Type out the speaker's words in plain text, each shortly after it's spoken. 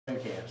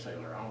can't say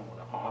their own with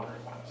an honor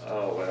one.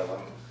 Oh,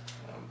 well,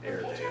 I'm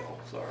Airedale,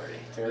 sorry.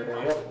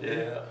 Airedale?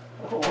 Yeah.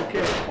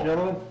 Okay,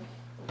 gentlemen,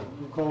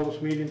 we'll call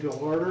this meeting to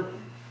order.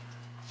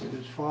 It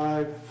is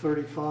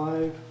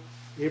 5:35,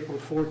 April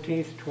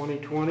 14th,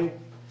 2020.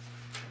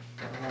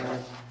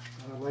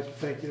 I'd like to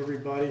thank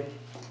everybody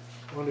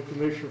on the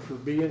commission for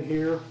being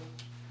here.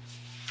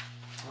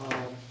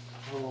 I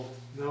will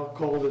now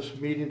call this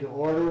meeting to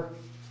order.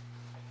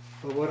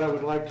 But what I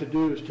would like to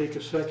do is take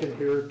a second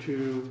here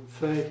to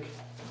thank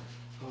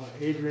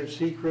Adrian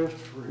Seacrest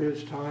for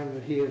his time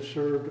that he has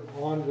served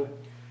on the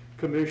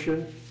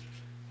commission.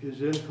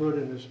 His input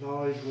and his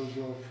knowledge was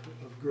of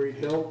great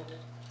help,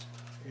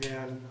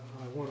 and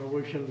I want to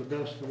wish him the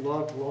best of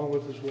luck along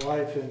with his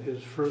wife and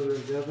his further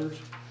endeavors.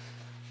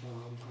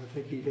 I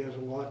think he has a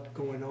lot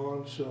going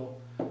on, so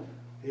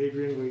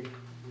Adrian, we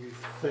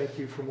thank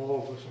you from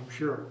all of us, I'm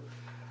sure.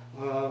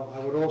 I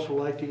would also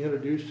like to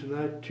introduce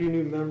tonight two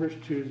new members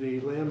to the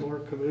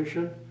Landmark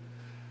Commission.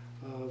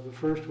 The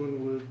first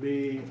one would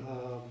be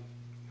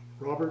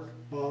Robert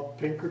Bob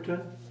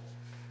Pinkerton.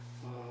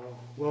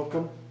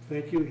 Welcome,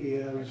 thank you. He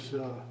has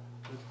a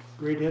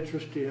great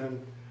interest in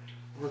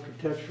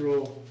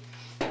architectural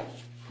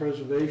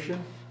preservation,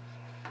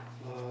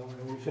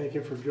 and we thank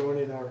him for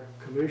joining our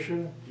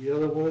commission. The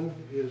other one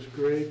is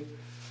Greg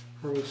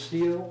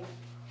Hermosillo.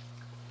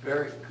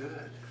 Very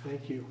good.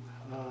 Thank you.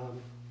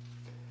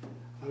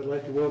 I would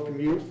like to welcome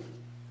you.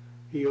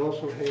 He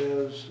also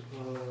has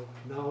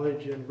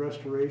knowledge in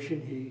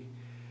restoration. He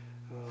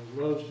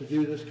loves to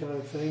do this kind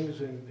of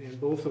things, and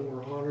both of them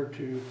are honored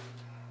to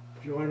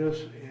join us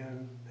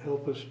and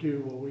help us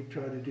do what we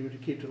try to do to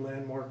keep the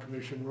Landmark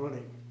Commission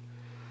running.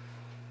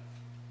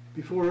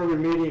 Before every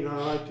meeting, I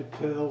like to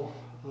tell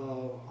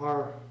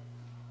our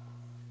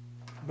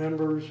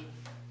members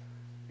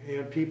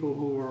and people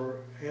who are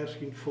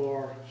asking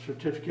for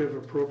certificate of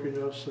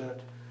appropriateness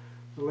that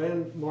the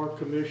Landmark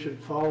Commission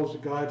follows the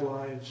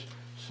guidelines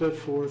set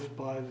forth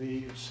by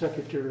the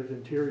Secretary of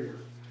Interior.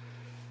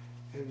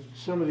 And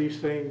some of these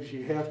things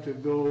you have to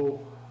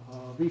go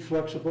be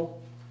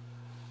flexible.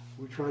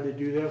 We try to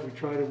do that. We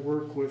try to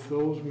work with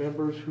those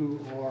members who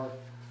are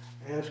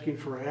asking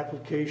for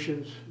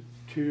applications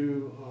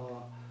to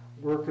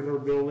work in their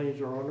buildings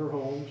or on their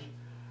homes.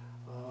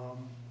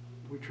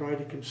 We try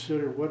to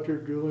consider what they're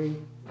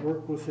doing,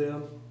 work with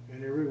them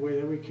in every way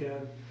that we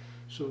can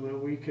so that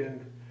we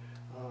can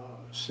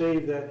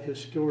save that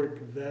historic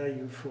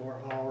value for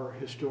our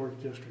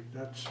historic district.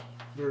 That's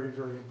very,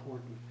 very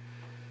important.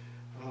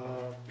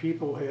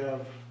 People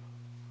have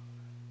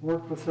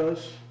worked with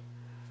us.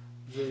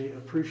 They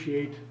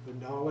appreciate the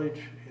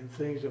knowledge and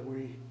things that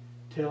we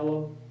tell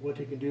them, what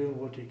they can do and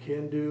what they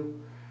can do.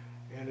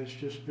 And it's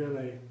just been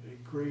a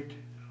great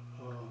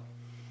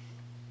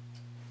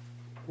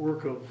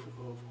work of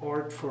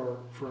art for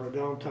our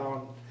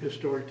downtown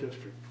historic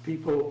district.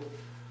 People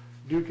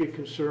do get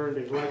concerned.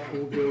 They like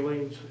old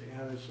buildings,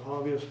 and it's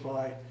obvious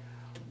by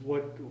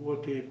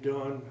what they've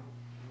done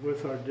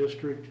with our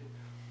district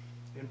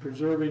in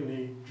preserving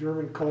the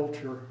German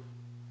culture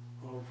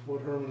of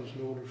what Herman is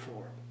noted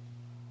for.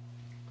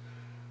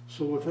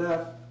 So with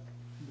that,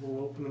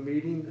 we'll open the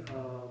meeting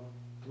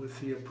with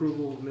the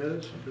approval of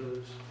minutes.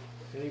 Does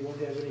anyone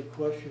have any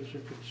questions or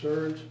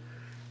concerns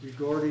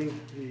regarding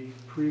the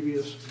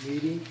previous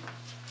meeting?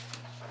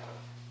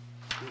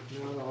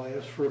 If not, I'll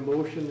ask for a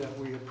motion that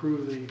we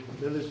approve the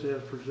minutes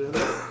as presented.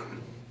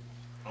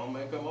 I'll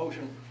make a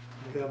motion.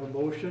 We have a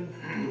motion.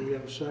 Do we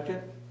have a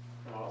second?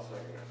 I'll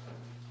second it.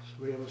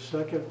 So we have a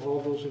second. All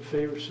those in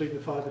favor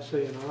signify by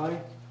saying aye.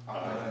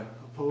 Aye.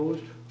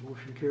 Opposed?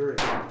 Motion carried.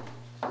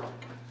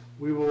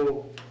 We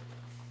will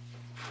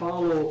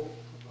follow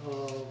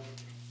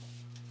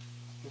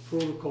the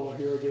protocol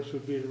here, I guess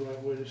would be the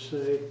right way to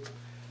say,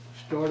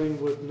 starting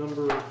with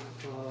number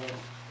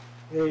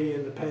A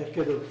in the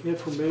packet of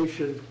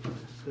information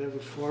that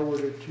was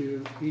forwarded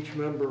to each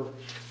member.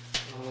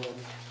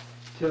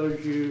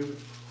 Tells you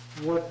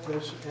what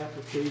this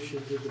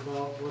application is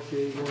about, what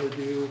they want to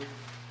do,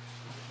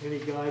 any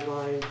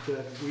guidelines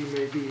that we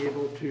may be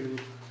able to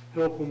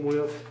help them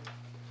with.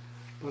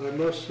 But I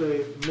must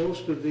say,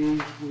 most of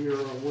these we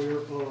are aware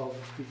of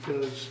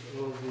because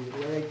of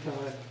the lag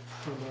time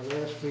from our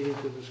last meeting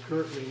to this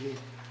current meeting.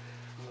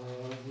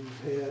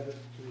 We've had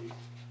the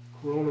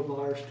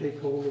coronavirus take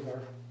hold of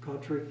our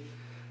country.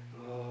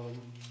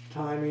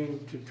 Timing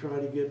to try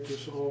to get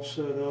this all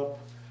set up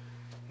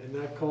and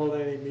not call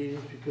any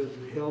meetings because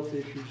of the health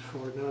issues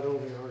for not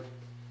only our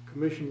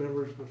commission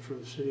members but for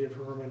the city of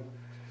Herman.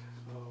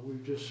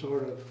 We've just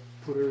sort of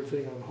put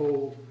everything on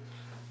hold.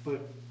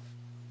 But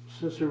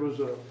since there was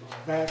a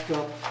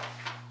backup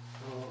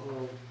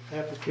of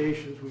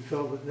applications, we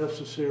felt it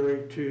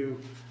necessary to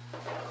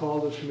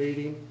call this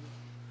meeting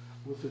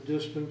with the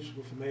distance,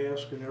 with the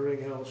mask and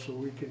everything else, so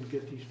we can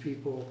get these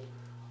people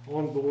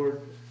on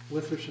board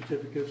with their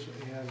certificates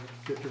and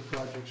get their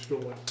projects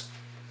going.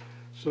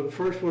 So the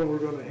first one we're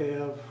going to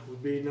have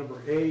would be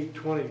number A,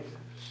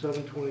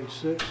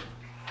 2726,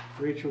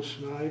 Rachel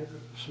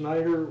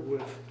Snyder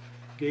with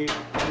Gabe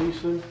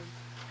Gleason.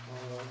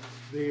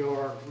 They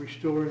are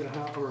restoring the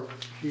house, or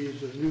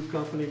she's a new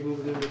company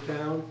moving into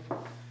town,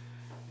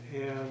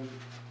 and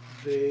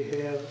they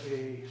have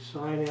a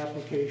sign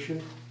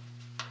application,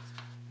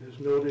 as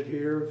noted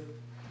here,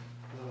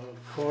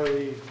 for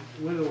the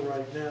window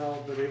right now,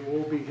 but it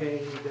will be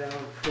hanging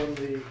down from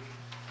the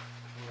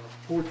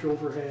porch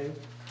overhang.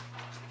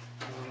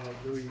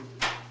 The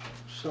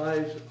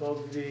size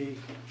of the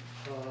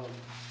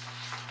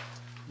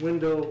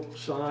window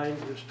sign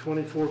is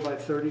 24 by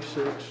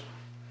 36.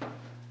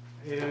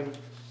 And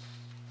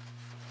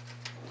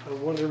I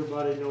want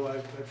everybody to know, I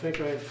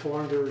think I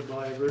informed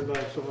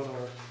everybody's on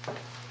our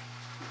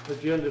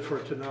agenda for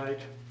tonight,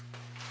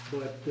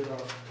 but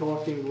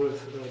talking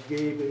with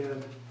Gabe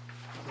and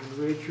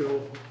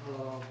Rachel,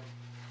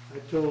 I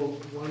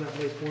told them, why not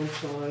make one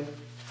sign,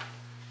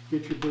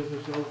 get your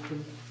business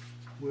open,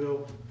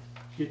 we'll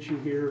get you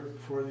here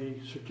for the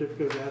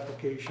certificate of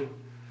application,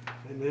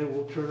 and then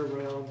we'll turn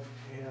around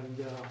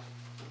and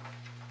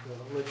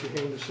let you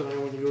hang the sign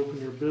when you open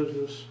your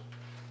business,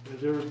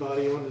 as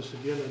everybody on this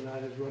agenda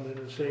tonight is running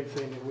the same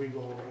thing that we've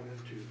all run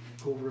into,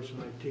 Culver's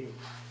 19.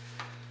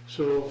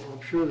 So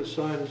I'm sure the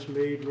sign is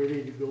made,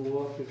 ready to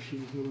go up if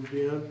she's moved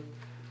in.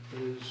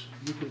 As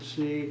you can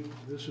see,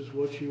 this is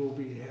what she will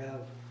be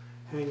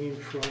hanging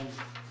from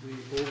the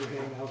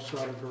overhang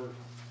outside of her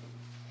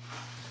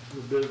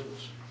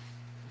business.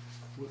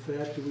 With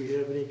that, do we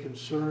have any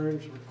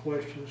concerns or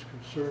questions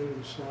concerning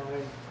the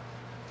sign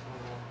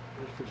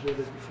as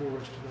presented before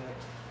us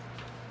tonight?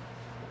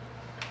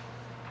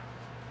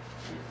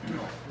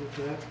 With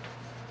that,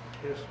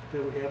 yes,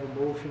 that we have a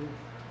motion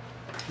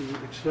to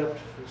accept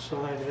the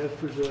sign as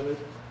presented.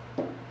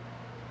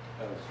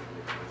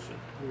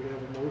 We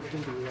have a motion,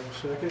 do we have a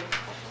second?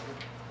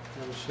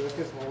 Have a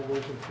second, all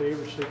those in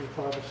favor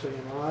signify by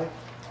saying aye.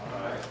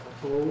 Aye.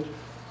 Opposed?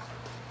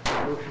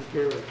 Motion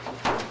carried.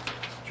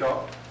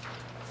 Chuck,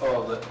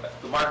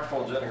 the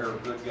microphones in here are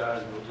good,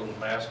 guys, with a little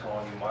mask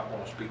on. You might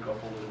want to speak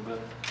up a little bit.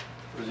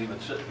 Because even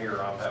sitting here,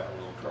 I'm having a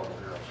little trouble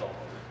here on some of it.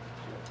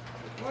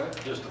 So, What?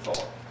 just a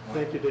thought.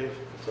 Thank you, Dave.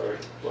 Sorry,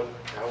 what,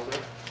 how's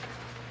that?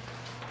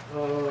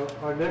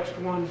 Our next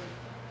one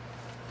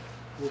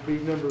will be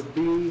number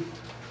B,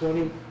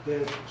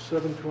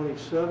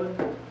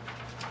 20-727.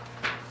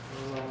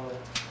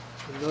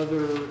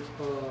 Another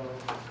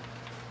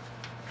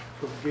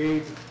from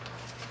Gabe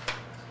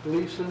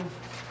Gleason.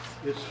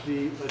 It's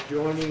the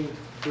adjoining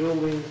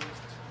building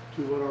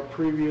to what our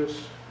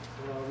previous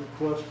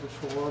request was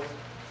for.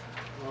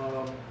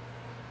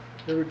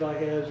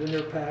 Everybody has in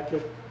their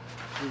packet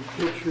the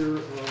picture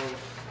of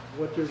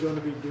what they're going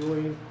to be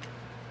doing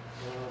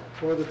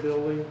for the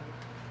building.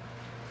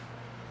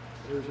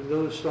 There's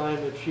another sign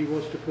that she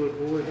wants to put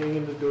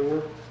overhanging the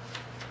door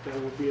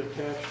that will be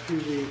attached to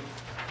the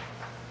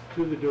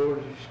door.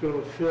 She's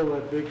going to fill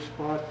that big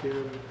spot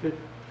there.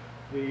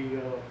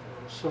 The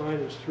sign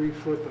is 3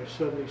 foot by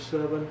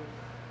 77. It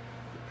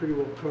pretty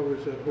well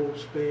covers that whole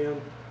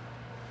span.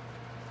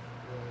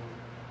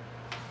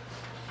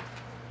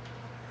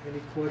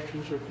 Any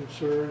questions or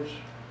concerns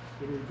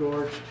in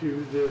regards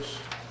to this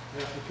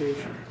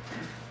application?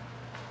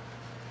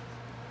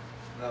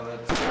 Now,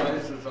 that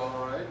size is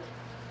all right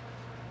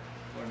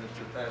when it's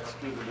attached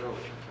to the building,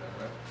 is that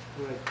right?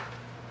 Right,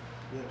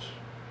 yes.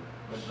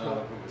 But not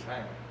if it was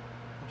hanging.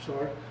 I'm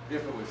sorry?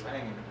 If it was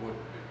hanging, it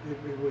wouldn't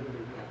be. It wouldn't be,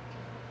 no.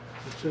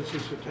 But since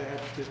it's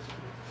attached, it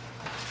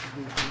would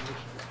be permissible.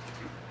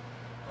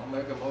 I'll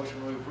make a motion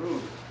to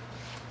approve.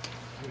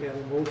 We have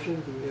a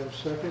motion, do we have a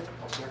second?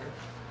 I'll second.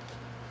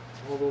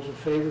 All those in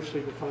favor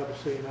signify by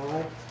saying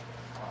aye.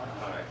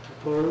 Aye.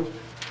 Opposed?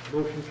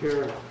 Motion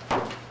carried.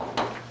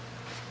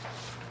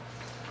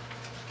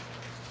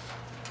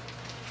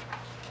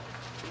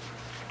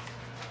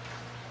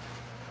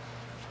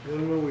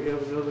 Gentlemen, we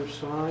have another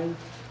sign.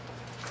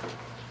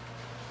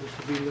 This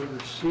will be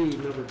number C,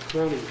 number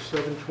 20,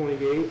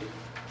 728,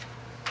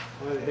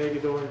 by the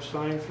Hagedorn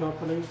Sign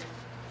Company.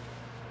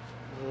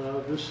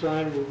 This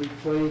sign will be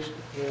placed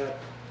at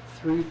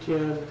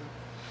 310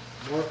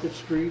 Market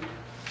Street.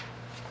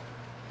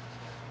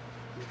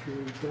 If you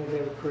don't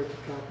have a correct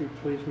copy,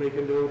 please make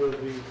a note of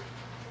the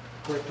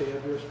correct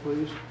address,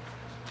 please.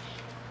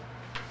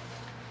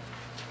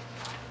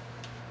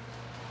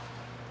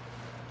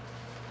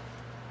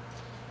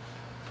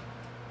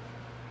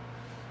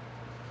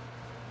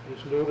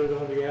 As noted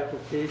on the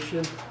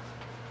application,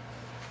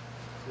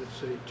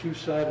 it's a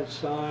two-sided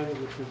sign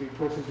which will be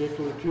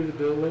perpendicular to the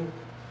building.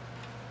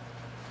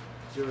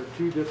 There are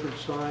two different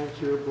signs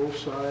here, both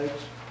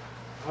sides.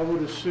 I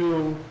would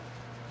assume,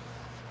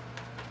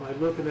 by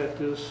looking at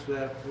this,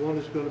 that one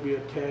is going to be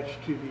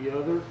attached to the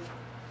other.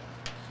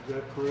 Is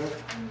that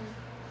correct?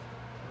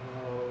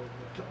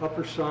 The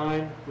upper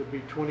sign would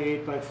be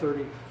 28 by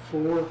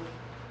 34.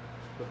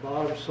 The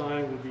bottom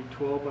sign would be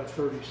 12 by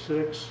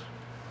 36,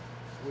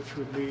 which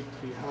would meet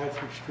the height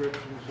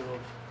restrictions of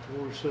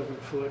over 7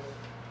 foot.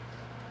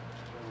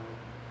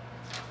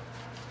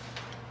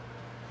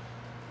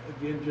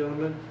 Again,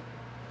 gentlemen,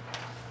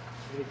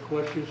 any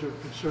questions or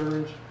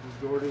concerns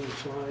regarding the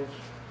signs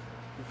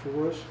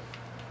before us?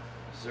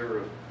 Is there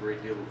a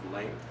great deal of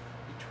length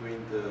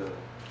between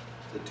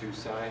the two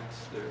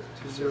signs? There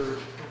are two Is there separate.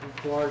 a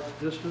required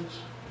distance?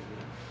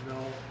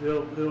 Mhm.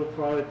 No, it'll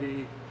probably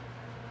be,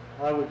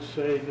 I would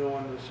say, no,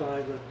 on the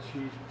sign that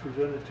she's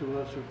presented to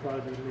us, it'll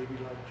probably be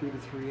maybe like 2 to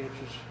 3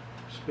 inches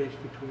space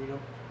between them.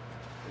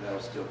 And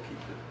that'll still keep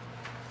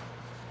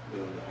it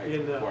within the height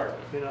In the, requirement.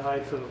 in a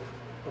height of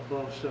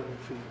above 7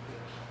 feet,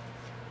 yes.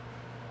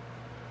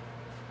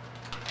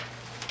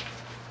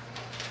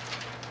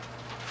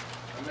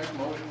 I make a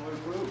motion to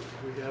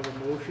approve. We have a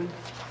motion,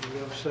 do we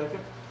have a second?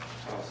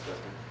 I'll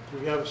second.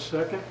 We have a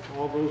second,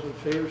 all those in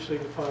favor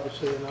signify by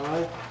saying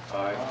aye.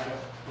 Aye.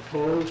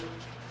 Opposed?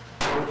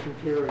 Motion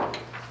carried.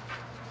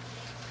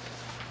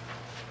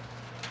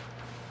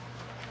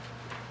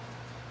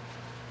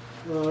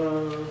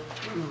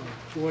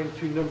 Going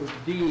to number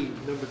D,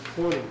 number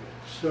 20,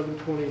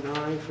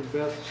 729 from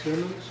Beth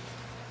Simmons.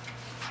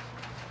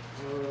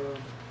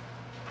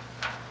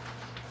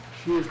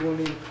 She is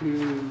wanting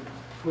to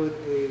put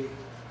a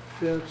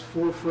fence,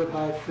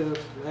 4-foot-high fence,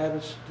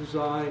 lattice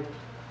design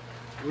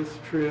with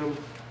trim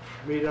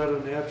made out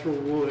of natural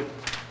wood.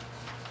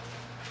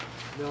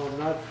 Now, I'm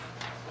not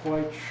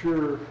quite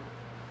sure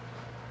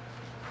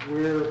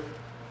where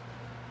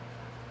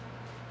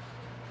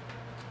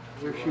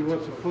she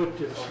wants to put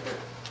this. Okay.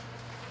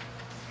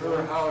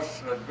 Her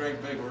house, a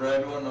great big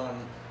red one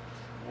on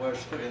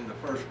in the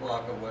first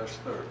block of West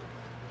Third,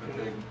 the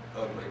big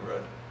ugly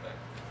red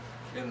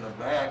thing. In the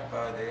back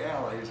by the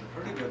alley is a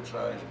pretty good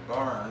sized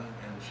barn,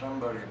 and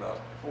somebody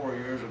about 4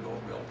 years ago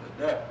built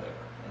a deck there.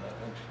 And I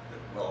think,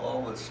 well,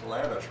 all this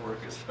lattice work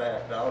is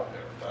stacked out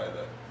there by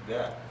the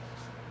deck.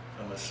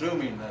 I'm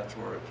assuming that's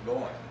where it's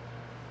going.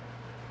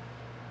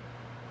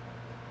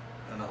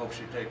 And I hope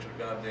she takes her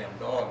goddamn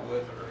dog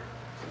with her.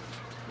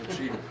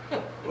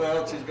 But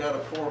well, she's got a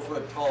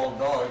 4-foot tall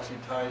dog she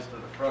ties to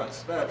the front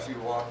steps. You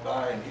walk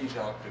by and he's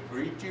out to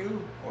greet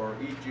you or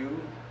eat you,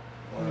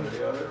 one or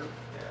the other.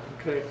 Yeah.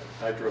 Okay,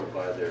 I drove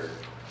by there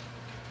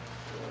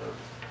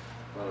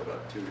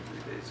about 2 or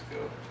 3 days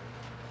ago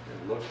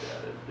and looked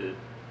at it.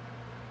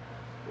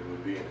 It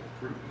would be an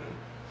improvement.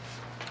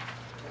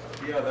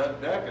 Yeah,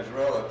 that deck is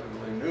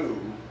relatively new,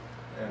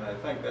 and I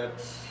think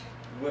that's,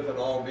 with it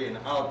all being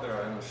out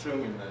there, I'm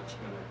assuming that's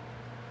gonna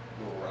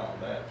go around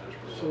that just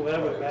for a so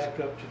little have it place. back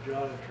up to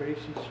John and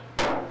Tracy's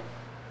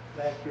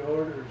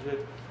backyard, or is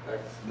it?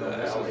 No, The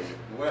this alley. is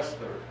West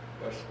Third,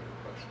 West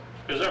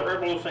Third. Is that right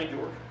below St.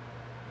 George?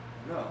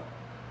 No,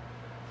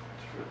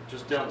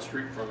 Just down the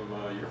street from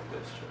your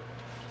place, Chuck.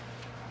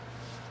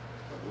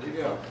 I believe.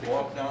 yeah,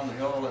 walk down the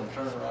hill and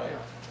turn right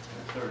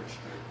on Third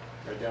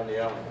Street. Right down the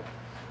alley.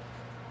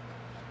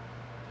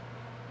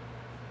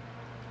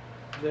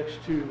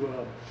 Next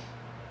to,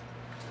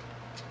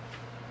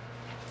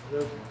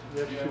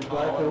 next Jim to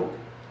Black Holland. Oak?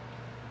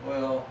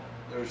 Well,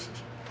 there's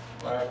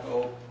Black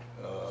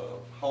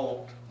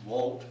Oak,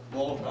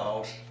 Wolt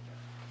House,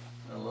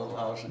 and a little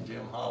house that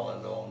Jim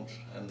Holland owns,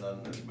 and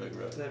then this big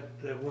red.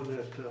 That one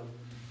that,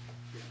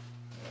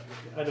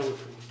 I know which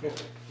one. Okay,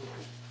 okay.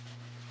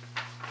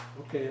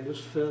 Okay, and this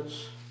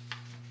fence,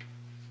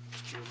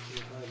 high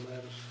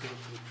lattice fence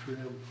with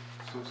trim,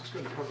 So is this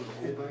gonna cover the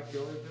whole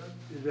backyard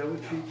then? is that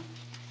what you,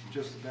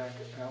 Just the back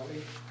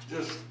alley?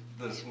 Just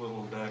this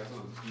little deck.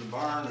 The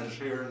barn is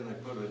here, and they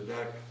put a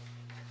deck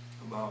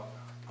about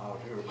out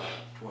here about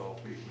 12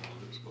 feet, and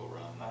we'll just go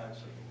around that.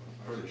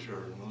 I'm pretty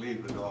sure, and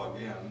leave the dog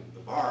in the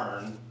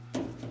barn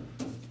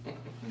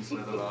instead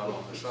of out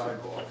on the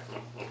sidewalk.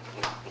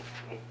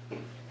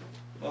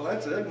 Well,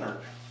 that's ignorant.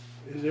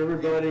 is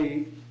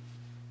everybody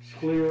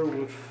clear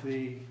with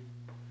the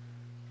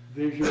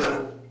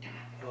visual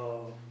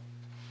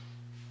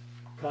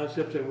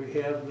concept that we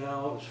have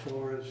now as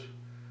far as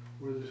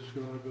where this is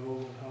gonna go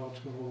and how it's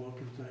gonna look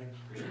and things?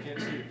 You can't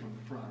see it from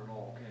the front at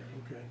all, can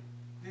you? Okay,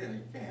 Yeah,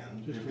 you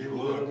can. Just If a you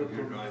little look, bit if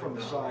you're driving From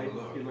the down, side,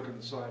 look. you look at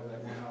the side of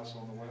that one house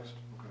on the west?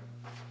 Okay.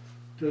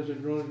 does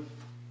it run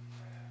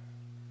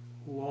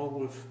along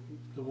with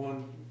the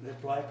one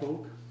at Black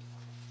Oak,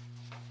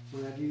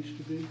 where that used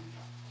to be,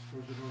 or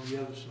is it on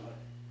the other side?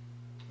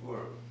 Where?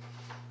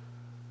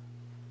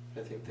 I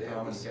think they Tom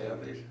have a and same.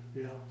 Kathy's.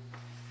 Yeah,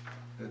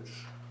 It's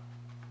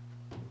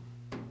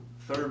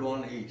third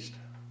one east.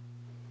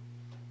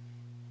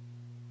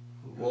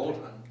 Wolt,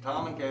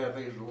 Tom and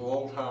Kathy's,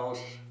 Wolt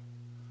House,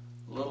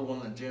 little one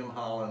that Jim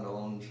Holland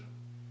owns,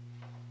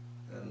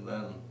 and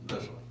then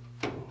this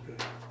one.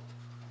 okay,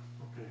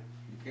 okay,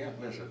 You can't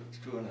miss it. It's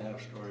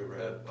 2.5-story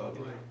red,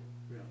 ugly.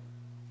 yeah.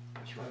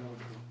 It's right on,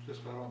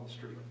 just about on the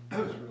street. It's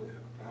really,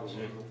 the house is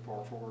a little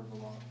far forward in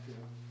the lot, yeah.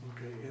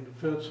 Okay, and the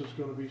fence is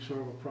gonna be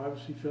sort of a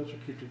privacy fence or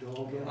keep the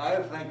dog in?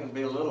 I think it'd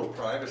be a little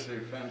privacy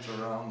fence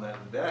around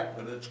that deck,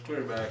 but it's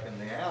clear back in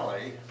the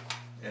alley,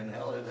 and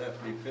hell, it'd have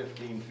to be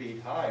 15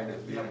 feet high to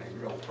be any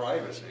real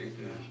privacy,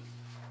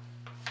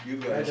 'cause you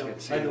guys I know-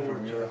 could see I it know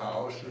from what your you're-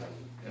 house, and,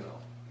 you know,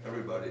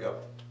 everybody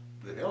up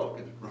the hill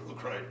could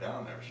look right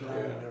down there, so,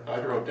 Yeah. Yeah, I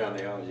drove down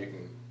the alley,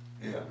 you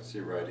yeah, can see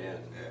right in.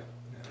 yeah.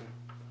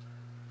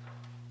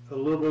 A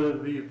little bit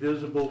of be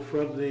visible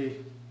from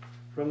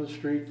the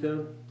street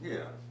then?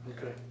 Yeah,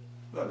 Okay,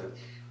 but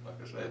it's,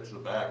 like I say, it's the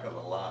back of the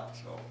lot,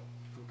 so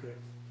Okay.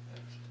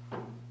 it's,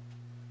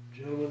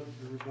 Gentlemen,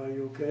 everybody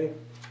okay?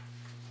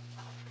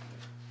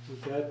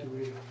 With that, do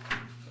we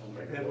I'll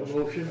make have a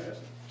motion? to pass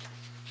it.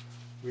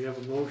 We have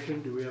a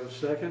motion, do we have a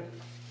second?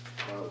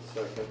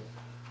 Second.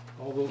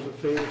 All those in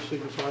favor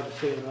signify by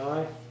saying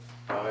aye.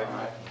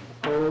 Aye.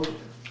 Opposed?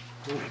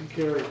 Motion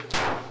carried.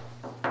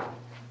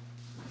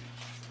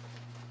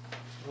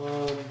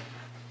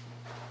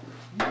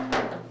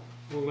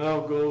 We'll now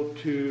go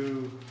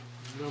to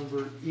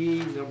number E,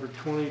 number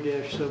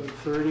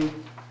 20-730,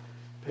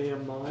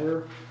 Pam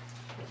Meyer.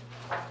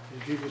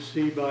 As you can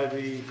see by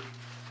the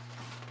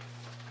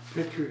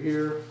picture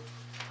here,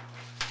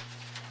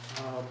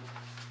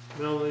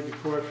 Melanie,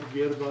 before I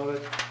forget about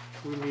it,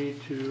 we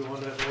need to,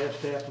 on that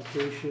last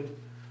application,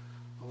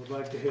 I would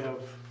like to have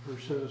her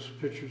send us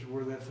pictures of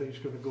where that thing's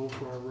gonna go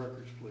for our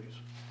records, please.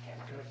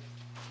 Okay.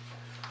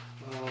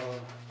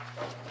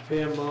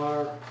 Pam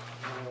Meyer,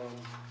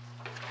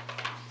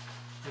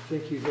 I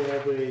think you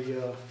have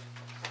a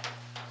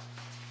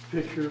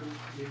picture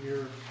in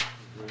your,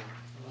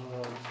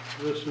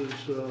 this is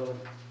a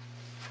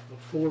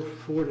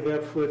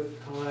 4.5 foot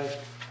high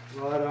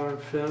wrought iron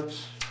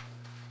fence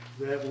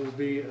that will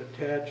be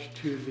attached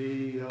to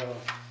the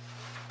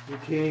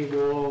retaining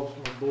walls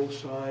on both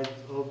sides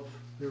of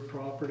their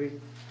property.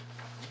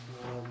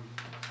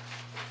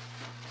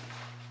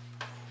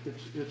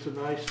 It's a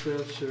nice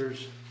fence.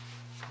 There's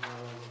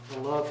a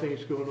lot of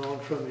things going on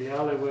from the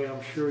alleyway.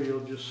 I'm sure you'll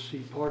just see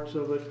parts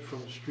of it.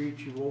 From the street,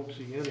 you won't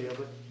see any of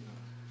it.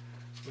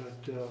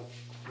 But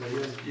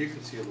You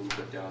can see a little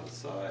bit down the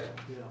side.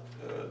 yeah.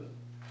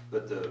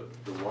 But the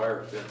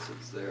wire fence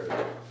that's there,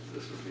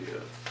 this would be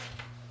a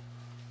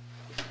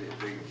big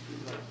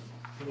improvement.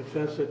 And the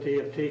fence that they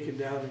have taken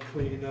down and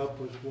cleaning up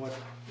was what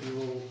the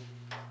old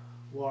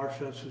wire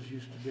fences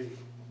used to be.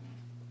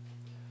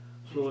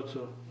 So it's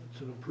an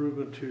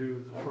improvement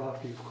to the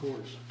property, of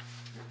course.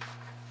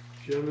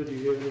 Gentlemen, do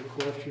you have any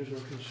questions or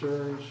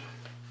concerns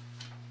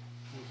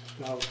with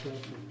the style of fence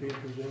that's being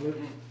presented?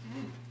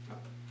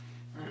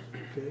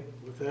 Okay,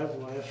 with that,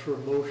 we'll ask for a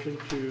motion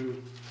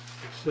to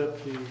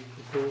accept the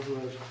proposal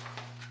as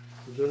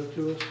presented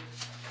to us.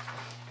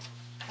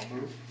 I'll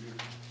move.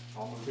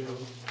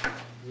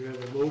 We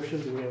have a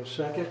motion, do we have a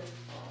second?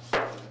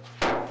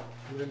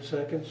 Lynn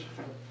seconds.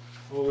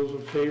 All those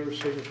in favor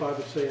signify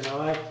by saying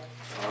aye.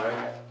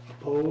 Aye.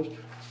 Opposed?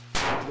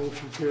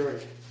 Motion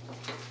carried.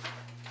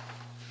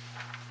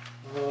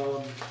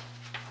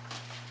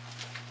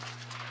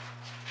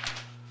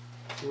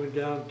 Going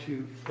down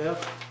to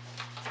F.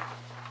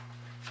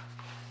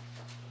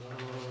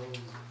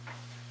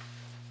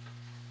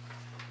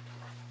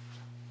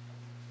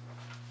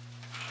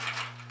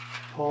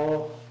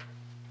 Paul,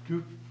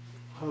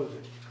 how is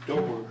it?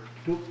 Dobush.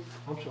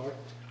 I'm sorry.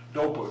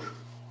 Dobush.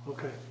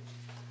 Okay.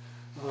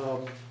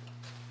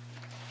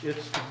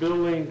 It's the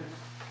building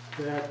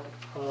that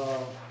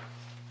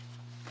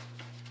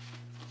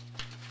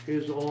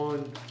is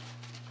on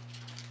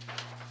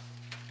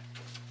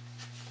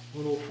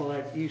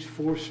 105 East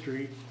 4th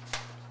Street.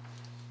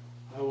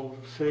 I will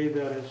say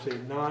that it's a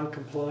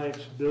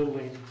non-compliance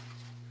building.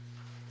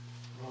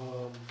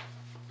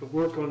 The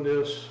work on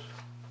this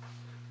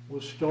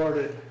was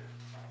started.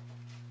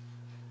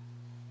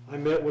 I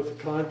met with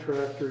the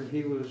contractor and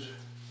he was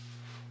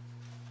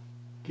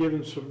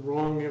given some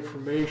wrong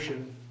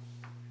information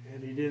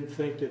and he didn't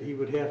think that he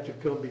would have to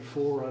come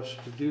before us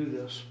to do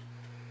this.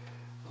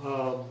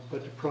 But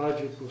the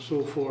project was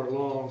so far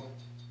along,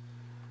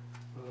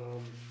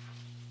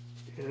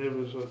 and it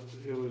was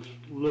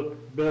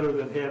looked better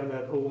than having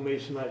that old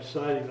masonite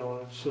siding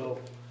on it. So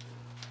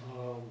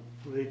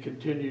they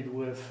continued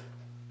with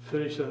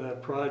finishing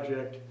that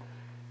project.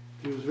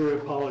 He was very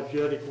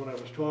apologetic when I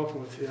was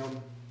talking with him,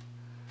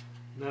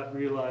 not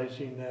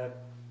realizing that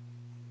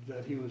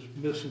he was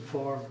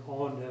misinformed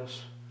on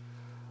this.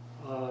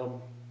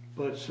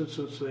 But since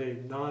it's a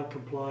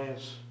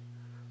non-compliance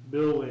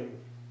building,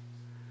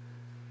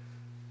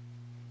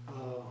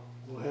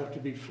 we'll have to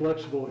be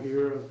flexible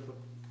here.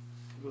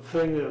 The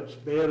thing that's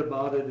bad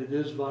about it, it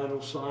is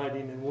vinyl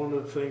siding, and one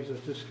of the things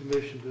that this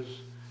commission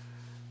does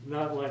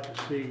not like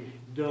to see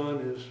done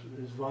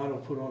is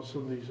vinyl put on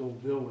some of these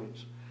old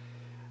buildings.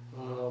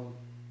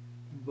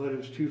 But it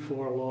was too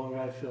far along,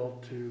 I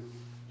felt, to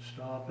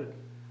stop it.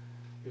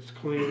 It's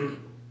clean,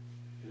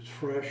 it's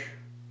fresh.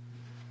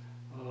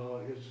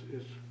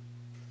 It's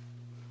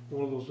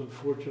one of those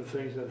unfortunate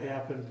things that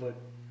happened, but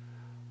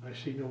I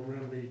see no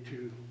remedy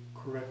to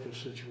correct this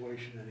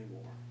situation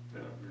anymore.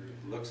 Yeah,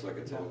 it looks like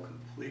it's all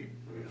complete.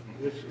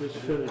 It's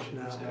finished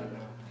now.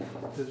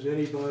 Does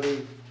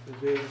anybody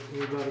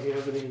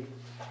have any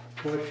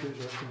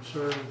questions or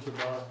concerns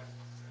about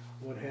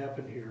what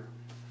happened here?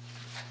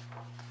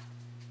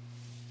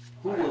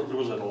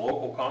 Was it a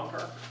local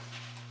contractor?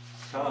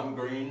 Tom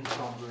Green.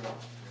 Tom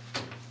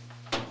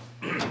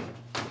Green.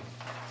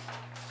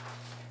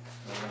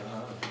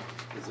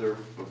 Is there a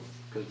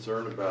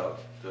concern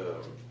about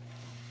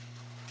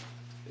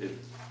if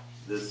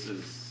this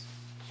is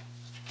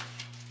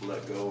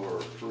let go or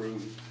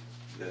approved,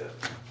 that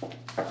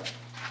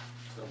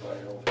somebody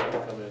else can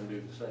come in and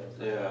do the same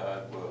thing.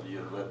 Yeah, well,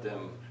 you let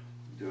them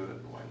do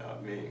it, why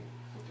not me?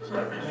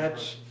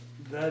 That's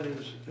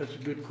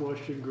a good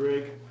question,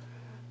 Greg.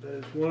 That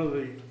is one of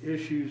the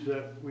issues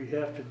that we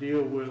have to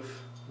deal with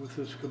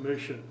this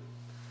commission.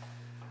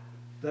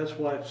 That's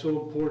why it's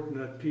so important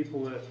that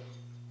people that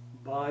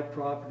buy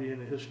property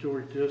in a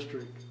historic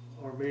district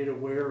are made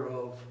aware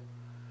of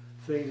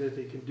things that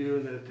they can do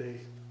and that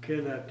they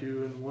cannot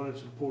do, and one,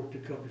 it's important to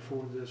come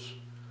before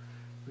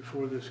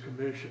this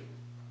commission.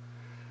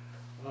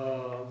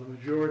 The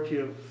majority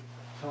of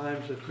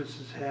times that this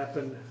has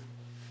happened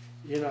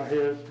in our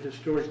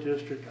historic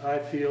district, I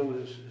feel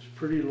is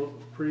pretty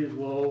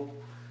low.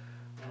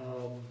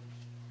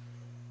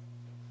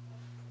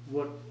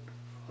 What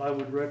I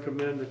would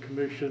recommend the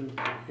commission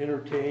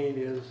entertain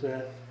is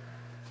that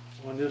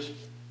on this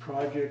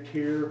project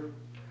here,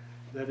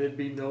 that it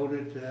be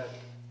noted that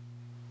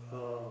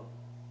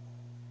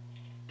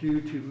due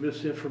to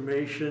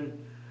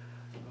misinformation,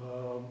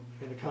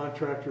 and the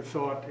contractor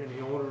thought, and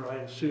the owner, I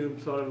assume,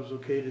 thought it was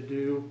okay to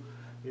do,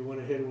 they went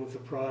ahead with the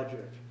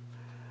project.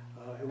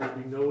 It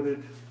would be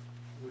noted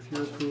with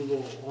your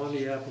approval on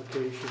the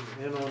application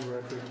and on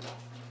record.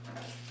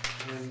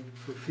 And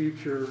for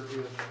future,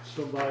 if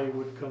somebody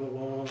would come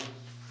along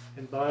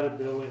and buy the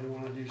building and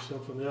want to do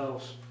something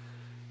else,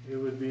 it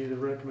would be the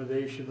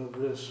recommendation of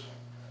this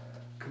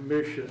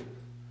commission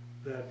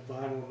that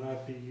vinyl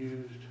not be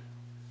used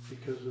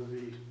because of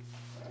the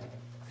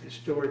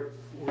historic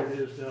where it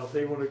is now. If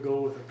they want to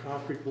go with a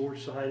concrete board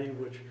siding,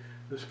 which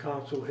this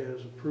council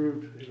has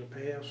approved in the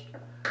past,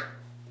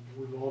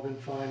 we've all been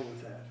fine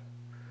with that.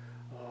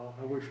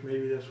 I wish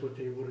maybe that's what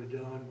they would have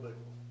done, but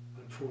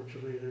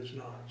unfortunately it is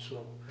not.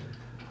 So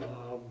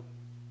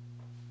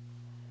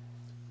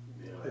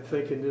I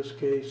think in this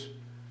case,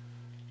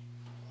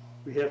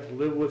 we have to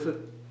live with it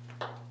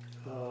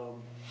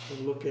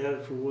and look at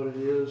it for what it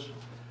is.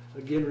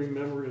 Again,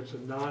 remember, it's a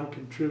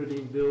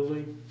non-contributing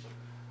building.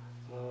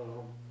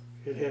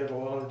 It had a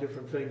lot of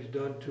different things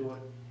done to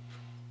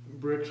it.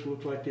 Bricks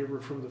looked like they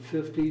were from the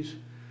 50s.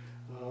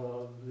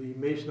 The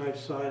masonite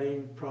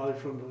siding probably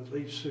from the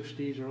late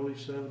 60s, early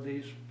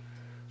 70s.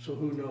 So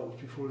who knows,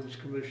 before this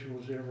commission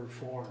was ever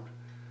formed.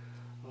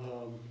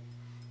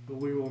 But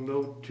we will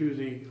note to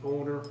the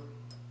owner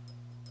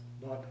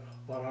about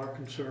our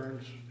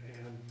concerns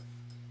and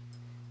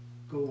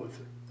go with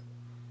it.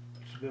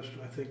 It's the best,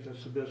 I think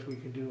that's the best we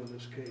can do in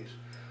this case.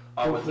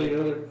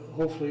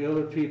 Hopefully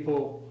other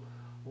people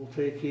will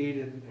take heed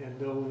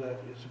and know that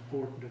it's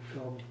important to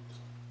come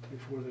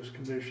before this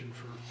commission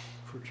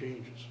for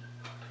changes.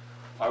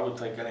 I would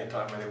think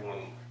anytime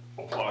anyone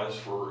applies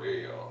for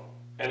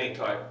any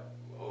type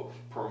of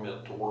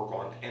permit to work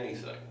on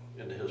anything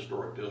in the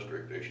historic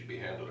district, they should be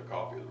handed a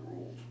copy of the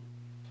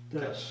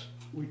rules.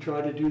 We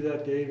try to do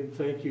that, Dave, and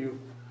thank you.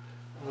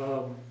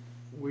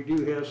 We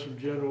do have some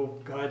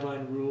general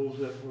guideline rules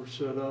that were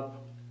set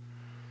up.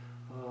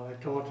 I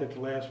talked at the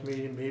last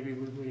meeting, maybe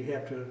we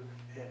have to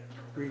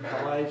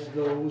revise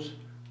those,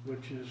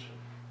 which is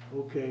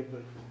okay,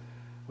 but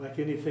like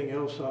anything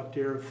else out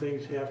there,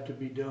 things have to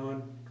be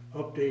done,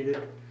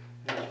 updated,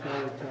 and it's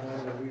probably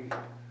time that we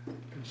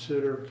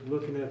consider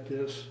looking at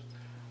this.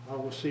 I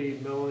will see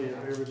Melanie,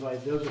 if everybody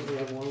doesn't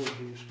have one,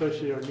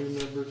 especially our new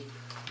members,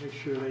 make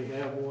sure they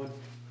have one.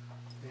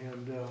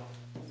 And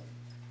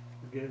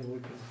again, we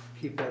can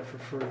keep that for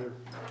further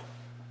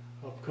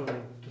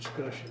upcoming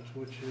discussions,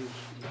 which is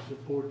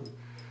important.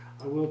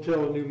 I will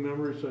tell the new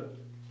members that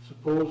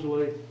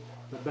supposedly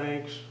the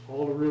banks,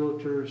 all the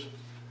realtors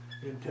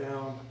in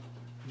town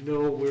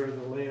know where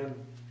the land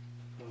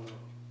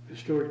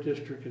historic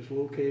district is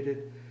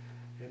located,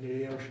 and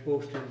they are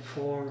supposed to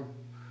inform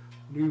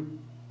new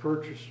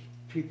purchase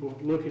people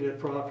looking at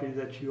property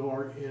that you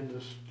are in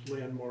this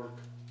landmark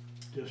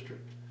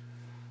district,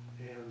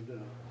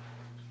 and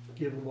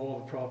give them all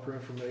the proper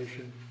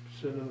information,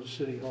 send them to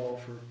City Hall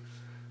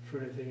for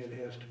anything that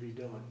has to be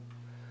done.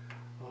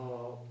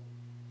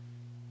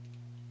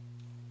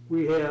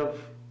 We have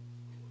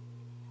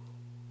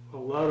a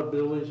lot of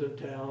buildings in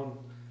town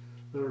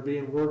that are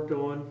being worked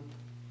on.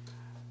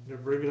 They're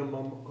bringing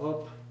them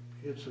up.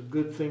 It's a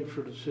good thing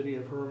for the city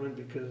of Herman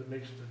because it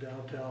makes the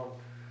downtown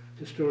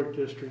historic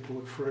district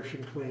look fresh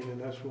and clean, and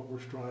that's what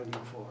we're striving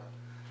for.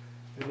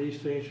 And these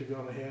things are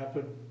going to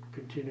happen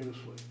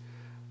continuously.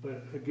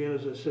 But again,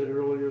 as I said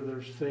earlier,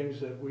 there's things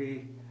that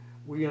we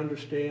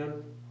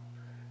understand,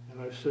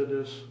 and I've said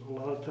this a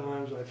lot of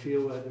times. I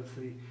feel that if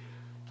the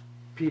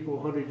people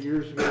 100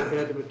 years ago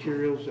had the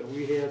materials that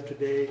we have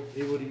today,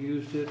 they would have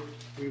used it,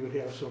 we would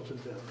have something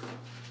better.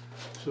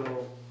 So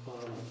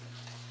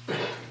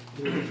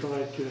we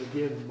try to,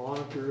 again,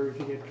 monitor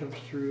everything that comes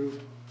through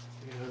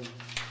and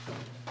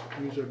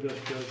use our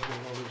best judgment on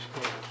all these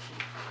calls.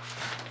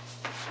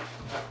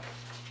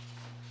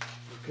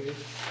 Okay,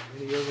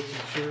 any other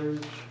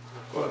concerns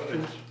or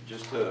questions?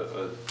 Just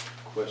a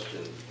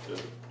question.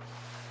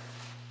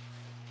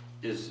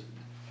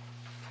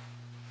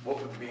 What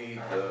would be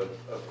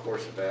a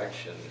course of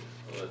action?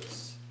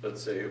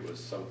 Let's say it was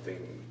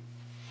something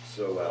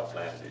so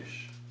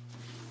outlandish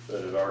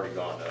that had already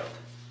gone up,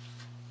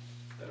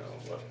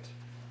 what,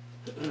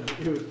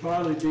 It would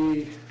probably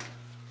be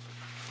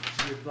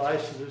the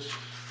advice of this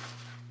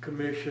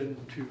commission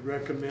to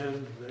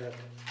recommend that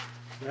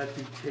that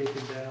be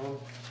taken down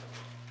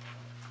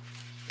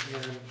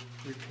and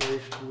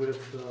replaced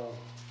with a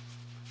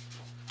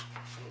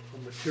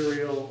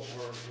material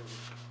or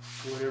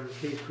whatever the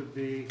case would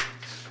be,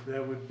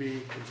 that would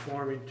be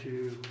conforming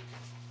to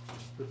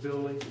the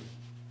building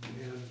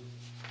and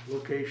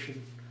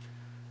location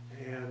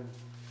and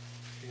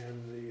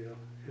the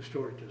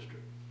historic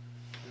district.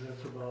 And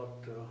that's about,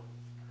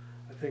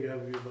 I think that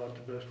would be about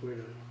the best way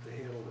to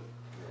handle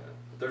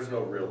it. there's no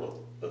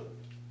real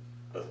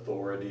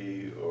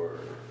authority or,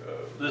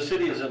 The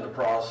city is in the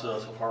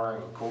process of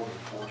hiring a code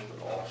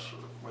enforcement officer.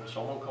 When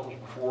someone comes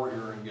before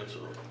here and gets a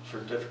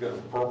certificate of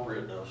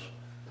appropriateness,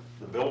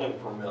 the building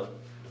permit,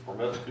 the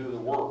permit to do the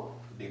work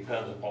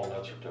depends upon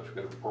that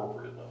certificate of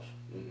appropriateness.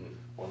 mhm,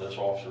 When this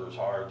officer is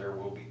hired, there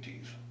will be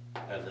teeth,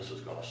 and this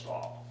is gonna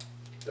stop.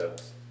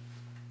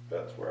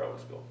 that's where I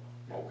was going.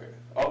 Okay.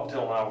 Up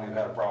until now, we've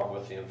had a problem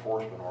with the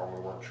enforcement arm. We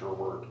weren't sure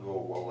where to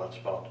go. Well, that's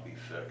about to be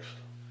fixed.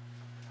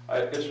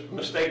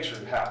 Mistakes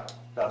should happen.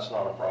 That's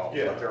not a problem.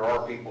 Yeah. But there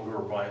are people who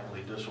are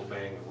blatantly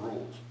disobeying the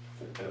rules.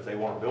 And if they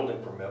want a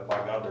building permit, by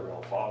God, they're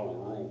gonna follow the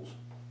rules.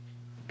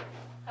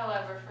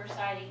 However, for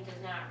siding does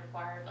not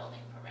require a building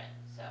permit,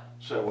 so.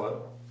 So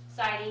what?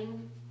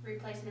 Siding,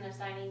 replacement of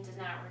siding does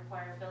not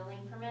require a building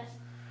permit.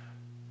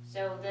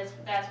 So that's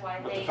why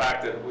But they. the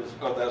fact that it was,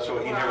 that's so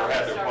he never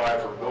had to apply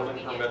for a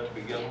building permit to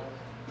begin with?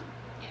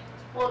 Yeah.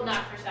 Well,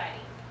 not for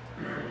siding.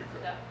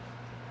 So,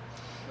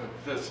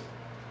 Just,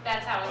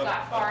 that's how it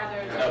got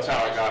farther. than- That's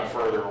how it got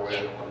further away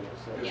Yeah. than what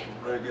it was. just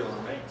regular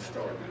maintenance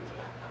started,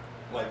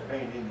 like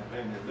painting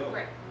the building.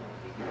 Right.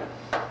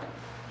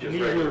 Just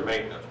These regular are-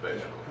 maintenance,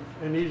 basically.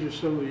 And these are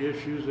some of the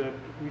issues that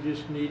we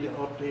just need to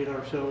update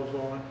ourselves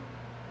on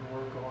and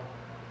work on,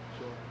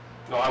 so.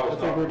 No, I was I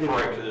think not we're getting-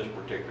 referring to this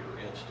particular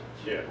instance.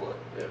 Yeah, But-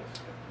 yes.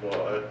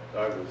 Well,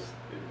 I was,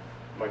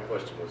 my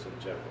question was in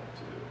general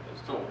too.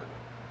 as to- Okay.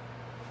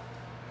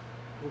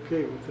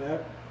 Okay, with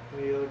that,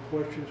 any other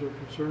questions or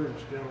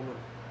concerns, gentlemen?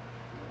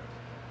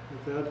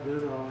 With that,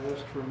 then I'll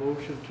ask for a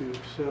motion to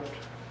accept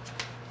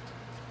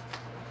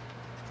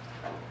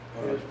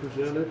as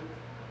presented.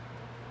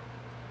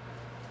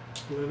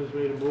 Glenn has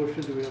made a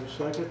motion, do we have a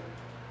second?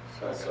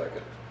 I'll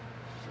second.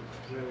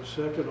 We have a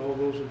second, all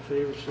those in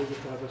favor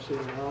signify by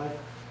saying aye.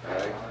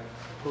 Aye.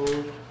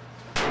 Opposed,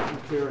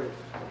 motion carried.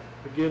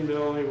 Again,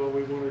 Melanie, what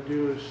we want to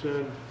do is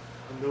send a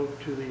note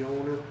to the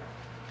owner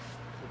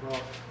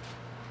about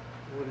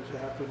what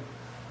has happened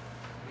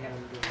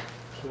and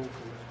so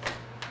forth.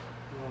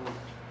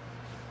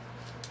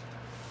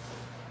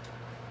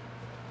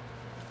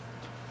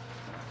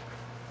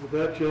 With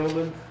that,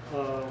 gentlemen,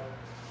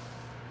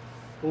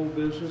 old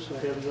business, I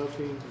have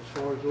nothing as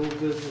far as old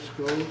business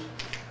goes.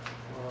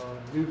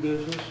 New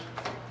business,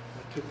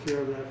 I took care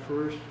of that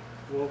first,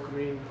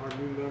 welcoming our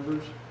new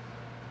members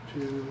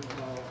to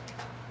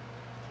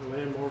the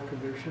Landmark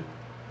Commission.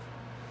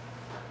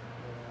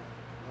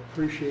 I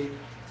appreciate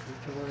your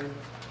time,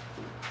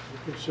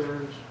 your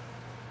concerns,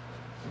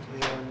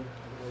 and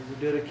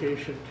your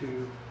dedication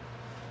to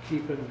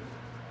keeping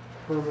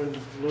Herman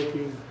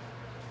looking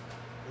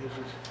as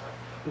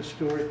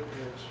historic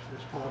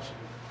as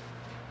possible.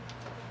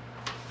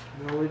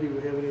 Melanie, do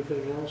we have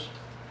anything else?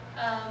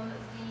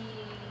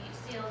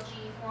 The CLG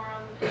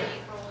forum in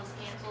April is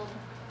canceled.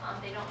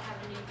 They don't have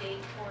a new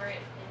date for it.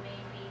 It may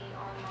be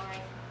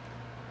online,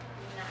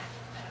 maybe not,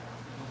 I don't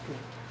know. Okay.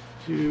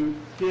 To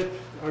get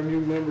our new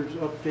members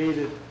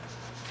updated,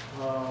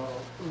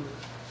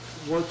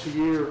 once a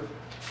year,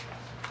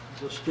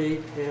 the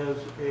state has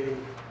a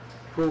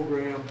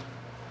program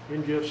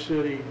in Jeff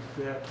City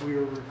that we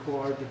are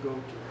required to go to.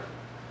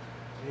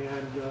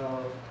 And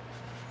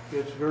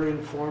it's very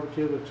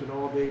informative. It's an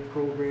all-day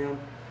program,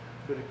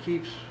 but it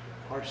keeps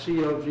our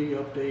CLG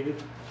updated,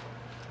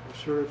 our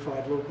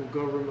certified local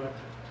government,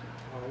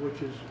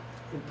 which is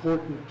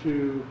important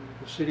to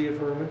the city of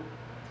Herman.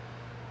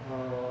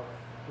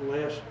 The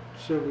last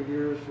several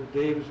years, where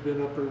Dave has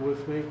been up there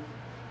with me,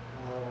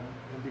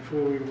 and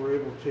before we were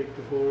able to take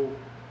the whole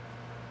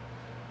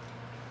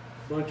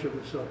bunch of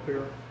us up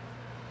there,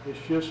 it's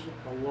just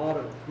a lot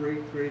of great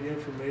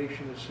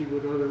information to see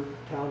what other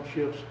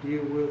townships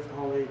deal with,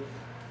 how they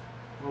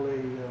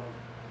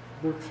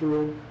work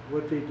through them,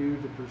 what they do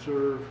to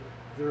preserve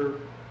their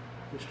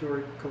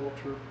historic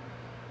culture,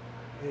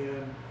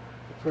 and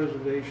the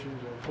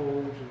preservations of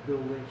homes and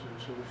buildings and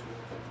so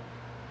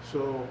forth.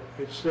 So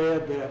it's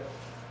sad that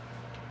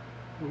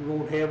we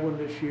won't have one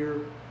this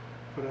year,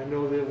 but I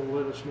know they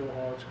will let us know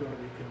how it's going to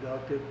be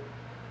conducted.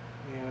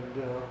 And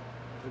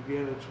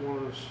again, it's one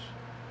of those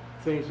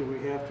things that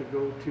we have to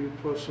go to,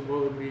 plus some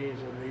other meetings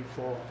that may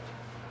fall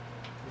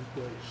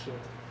in place. So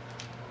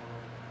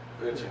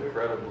It's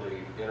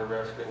incredibly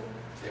interesting,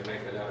 they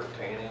make it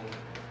entertaining,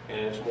 and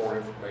it's more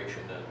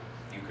information than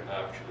you can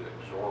actually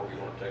absorb. You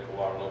want to take a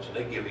lot of notes, and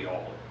they give you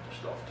all the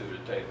stuff too to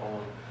take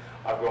home.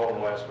 I've gone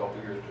the last couple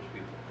of years, just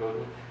people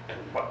couldn't. And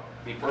but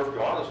be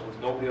perfectly honest,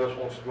 if nobody else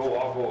wants to go,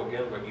 I'll go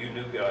again, but you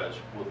new guys,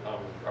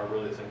 I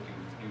really think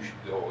you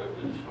should go.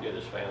 It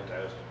is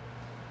fantastic.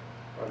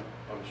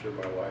 I'm sure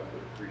my wife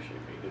would appreciate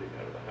me getting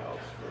out of the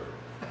house for,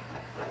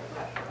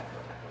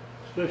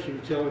 Especially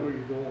if you tell her who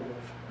you're going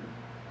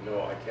with.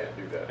 no, I can't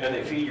do that. And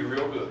they feed you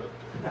real good.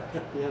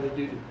 Yeah, they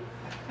do.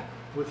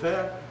 With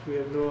that, if we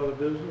have no other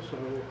business, I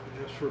will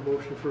ask for a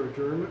motion for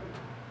adjournment.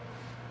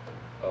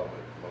 I'll make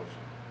a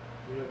motion.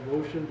 We have a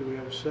motion, do we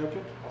have a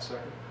second? I'll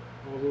second.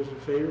 All those in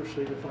favor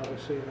signify by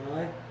saying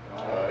aye.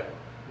 Aye.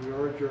 We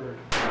are adjourned.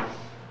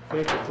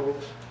 Thank you,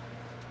 folks.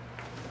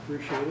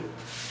 Appreciate it.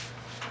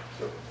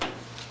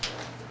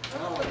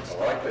 Well, it's I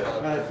like that.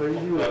 All right, for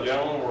you, Now,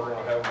 gentlemen, we're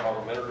gonna have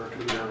about a minute or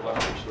two here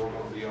left, we're still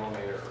gonna be on the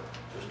air,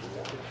 just a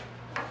warning.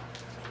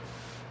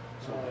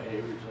 So the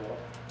behavior's off.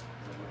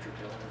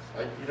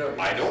 You know,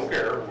 I don't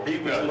care. He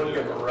was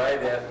looking right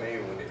at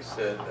me when he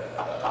said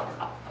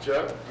that.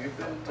 Chuck, you've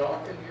been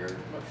talking here,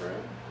 my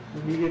friend?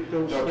 when you get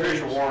those No, Tricia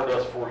things, warned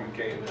us before you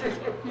came.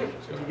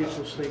 when you get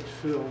those things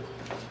filled,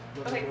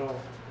 let me Okay. know.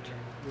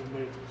 And we'll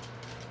make,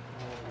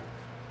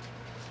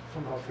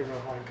 somehow figure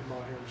out how I can come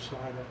out here and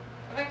sign it.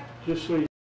 Okay. Just so you